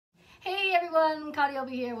everyone, Kaori will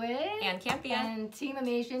be here with Ann Campea and Team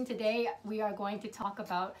Amasian. Today we are going to talk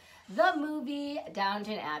about the movie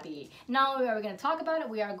Downton Abbey. Not only are we going to talk about it,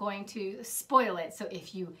 we are going to spoil it. So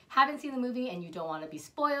if you haven't seen the movie and you don't want to be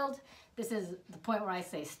spoiled, this is the point where I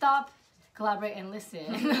say stop, collaborate, and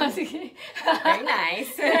listen. Very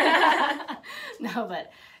nice. No,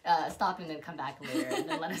 but stop and then come back later and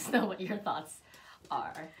then let us know what your thoughts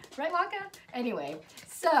are. Right, Waka? Anyway,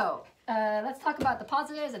 so let's talk about the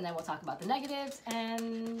positives and then we'll talk about the negatives,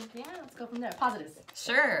 and yeah, let's go from there. Positives.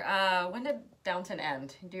 Sure. When did Downton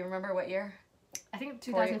end? Do you remember what year? I think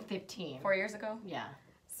 2015. 4 years ago? Yeah.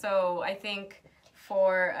 So I think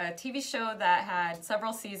for a TV show that had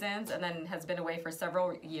several seasons and then has been away for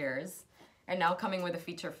several years and now coming with a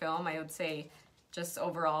feature film, I would say just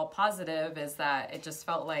overall positive is that it just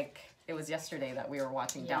felt like it was yesterday that we were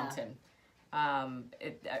watching Downton.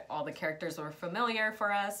 All the characters were familiar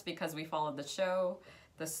for us because we followed the show.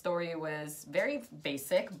 The story was very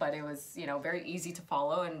basic, but it was, you know, very easy to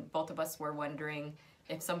follow, and both of us were wondering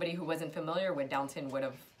if somebody who wasn't familiar with Downton would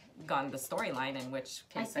have gone the storyline, in which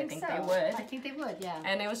case I think so. they would. I think they would, yeah.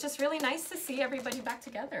 And it was just really nice to see everybody back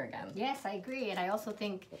together again. Yes, I agree. And I also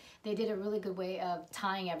think they did a really good way of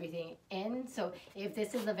tying everything in. So if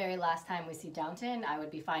this is the very last time we see Downton, I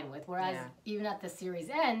would be fine with. Whereas even at the series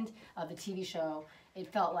end of the TV show, it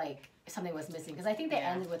felt like something was missing. Because I think they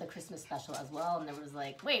ended with a Christmas special as well. And there was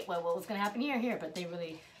like, wait, what was going to happen here? But they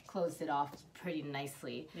really closed it off pretty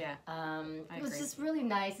nicely. Yeah, it was just really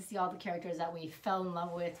nice to see all the characters that we fell in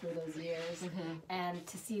love with through those years, and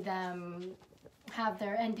to see them have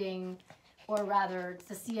their ending, or rather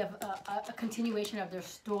to see a continuation of their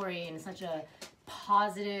story in such a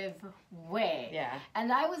positive way. Yeah.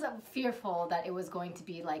 And I was fearful that it was going to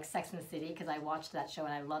be like Sex and the City, because I watched that show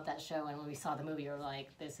and I loved that show, and when we saw the movie we were like,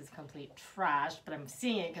 this is complete trash, but I'm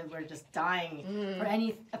seeing it because we're just dying for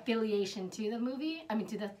any affiliation to the movie, I mean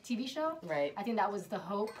to the TV show. Right. I think that was the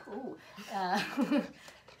hope. Ooh.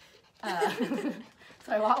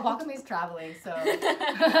 Sorry, Wakame's traveling, so.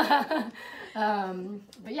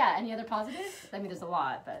 But yeah, any other positives? I mean, there's a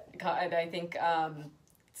lot, but. I think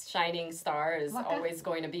shining star is always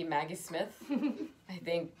going to be Maggie Smith. I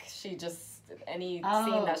think she just, any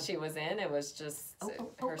scene that she was in, it was just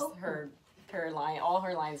her line, all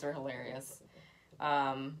her lines were hilarious.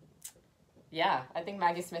 Yeah, I think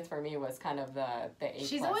Maggie Smith for me was kind of the A+.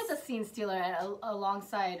 She's always a scene stealer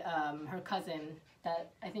alongside her cousin,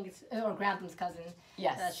 that I think it's, or Grantham's cousin.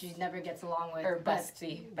 Yes. That she never gets along with. Her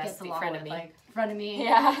bestie frenemy. Like, frenemy.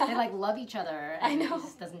 Yeah. They like love each other. And I know. It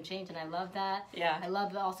just doesn't change, and I love that. Yeah. I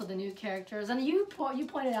love also the new characters, and you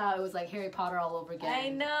pointed out it was like Harry Potter all over again. I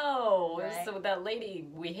know. Right? So that lady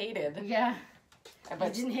we hated. Yeah. But I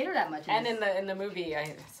didn't hate her that much. And in the movie,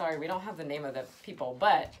 sorry, we don't have the name of the people,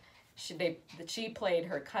 but she played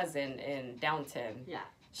her cousin in Downton. Yeah.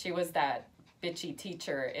 She was that bitchy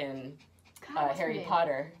teacher in Harry name?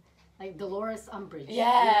 Potter. Like Dolores Umbridge.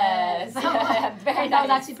 Yes. Yeah, very nice. That was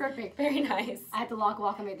actually perfect. Very nice. I had to lock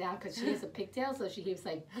Wakame down because she has a pigtail, so she keeps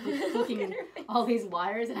like hooking all these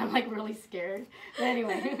wires, and I'm like really scared. But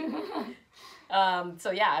anyway. So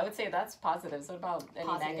yeah, I would say that's positives. What about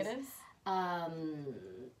any negatives? I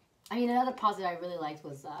mean, another positive I really liked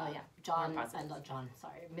was John.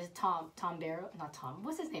 Sorry, Tom Barrows. Not Tom.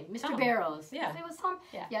 What's his name? Mr. Barrows. Yeah. It was Tom.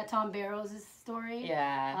 Yeah. Yeah, Tom Barrows' story.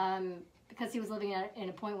 Yeah. Because he was living in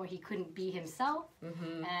a point where he couldn't be himself,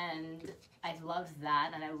 and I loved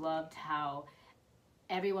that, and I loved how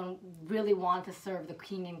everyone really wanted to serve the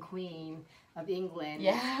king and queen of England.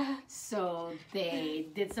 Yeah. So they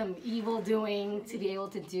did some evil doing to be able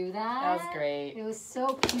to do that. That was great. It was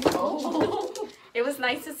so cute. Oh. It was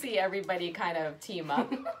nice to see everybody kind of team up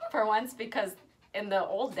for once, because in the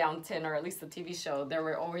old Downton, or at least the TV show, there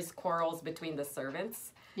were always quarrels between the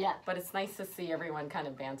servants. Yeah. But it's nice to see everyone kind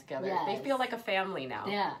of band together. Yes. They feel like a family now.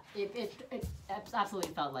 Yeah. It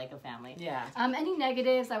absolutely felt like a family. Yeah. Any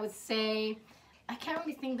negatives, I would say, I can't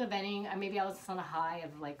really think of any. Maybe I was just on a high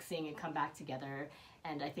of like seeing it come back together,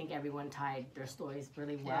 and I think everyone tied their stories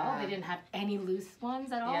really well. Yeah. They didn't have any loose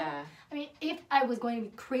ones at all. Yeah. I mean, if I was going to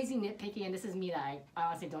be crazy nitpicky, and this is me that I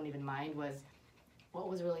honestly don't even mind, was what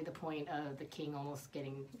was really the point of the king almost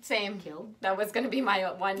getting killed? That was going to be my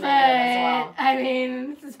one negative as well. I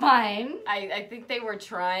mean, it's fine. I think they were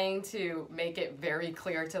trying to make it very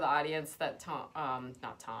clear to the audience that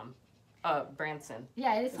Branson.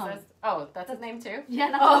 Yeah, it is Tom. That's his name too?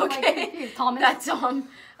 Yeah, that's okay. Thomas. That Tom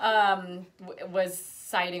was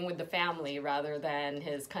siding with the family rather than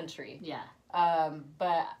his country. Yeah.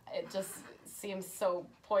 But it just seems so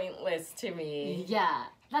pointless to me. Yeah,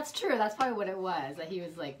 that's true. That's probably what it was. That he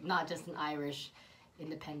was like not just an Irish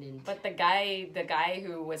independent. But the guy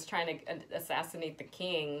who was trying to assassinate the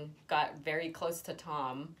king got very close to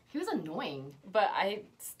Tom. He was annoying. But I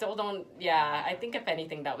still don't. Yeah, I think if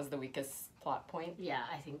anything, that was the weakest plot point. Yeah,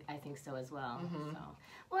 I think so as well. So,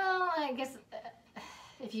 well, I guess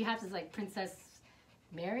if you have to like Princess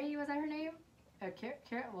Mary, was that her name? Or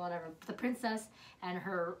whatever. The princess and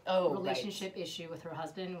her relationship issue with her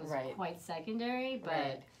husband was quite secondary,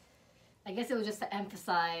 but I guess it was just to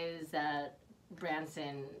emphasize that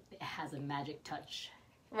Branson has a magic touch.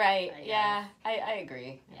 Right. Yeah, I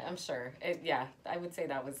agree. Yeah. I'm sure. I would say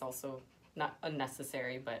that was also not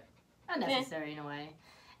unnecessary, but unnecessary in a way.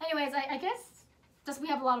 Anyways, I guess just we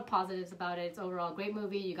have a lot of positives about it. It's overall a great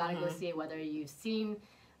movie. You got to go see it whether you've seen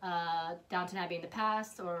Downton Abbey in the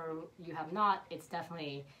past or you have not. It's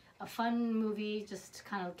definitely a fun movie. Just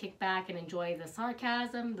kind of kick back and enjoy the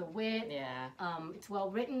sarcasm, the wit. Yeah. It's well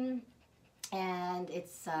written, and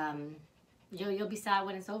it's you'll be sad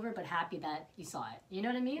when it's over, but happy that you saw it. You know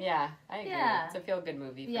what I mean? Yeah, I agree. Yeah. It's a feel-good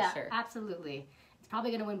movie for sure. Yeah, absolutely. It's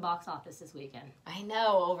probably gonna win box office this weekend. I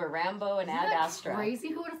know, over Rambo and Ad Astra. Crazy.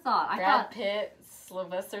 Who would have thought? Brad Pitt,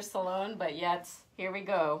 Sylvester Stallone, but yet here we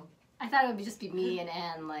go. I thought it would just be me and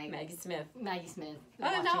Ann, like Maggie Smith.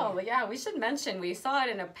 Oh no! Yeah, we should mention we saw it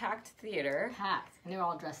in a packed theater. Packed, and they were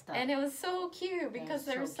all dressed up. And it was so cute because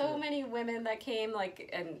there were so many women that came like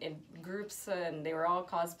in groups, and they were all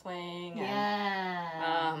cosplaying.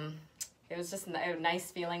 Yeah. And, it was just a nice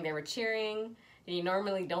feeling. They were cheering. And you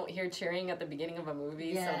normally don't hear cheering at the beginning of a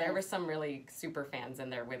movie, so there were some really super fans in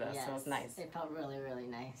there with us. So it was nice. It felt really, really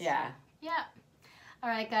nice. Yeah. Yeah. All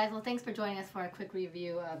right, guys. Well, thanks for joining us for a quick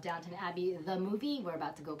review of Downton Abbey, the movie. We're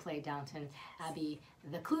about to go play Downton Abbey,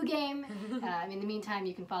 the Clue game. In the meantime,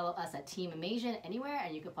 you can follow us at Team Amasian anywhere,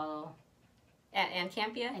 and you can follow... At Ann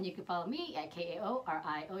Campea. And you can follow me at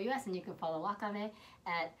KAORIOUS, and you can follow Wakame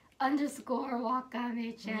at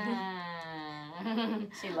 _Wakame-chan.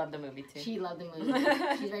 She loved the movie, too. She loved the movie.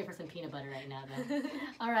 She's ready for some peanut butter right now, though.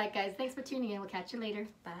 All right, guys. Thanks for tuning in. We'll catch you later.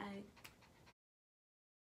 Bye.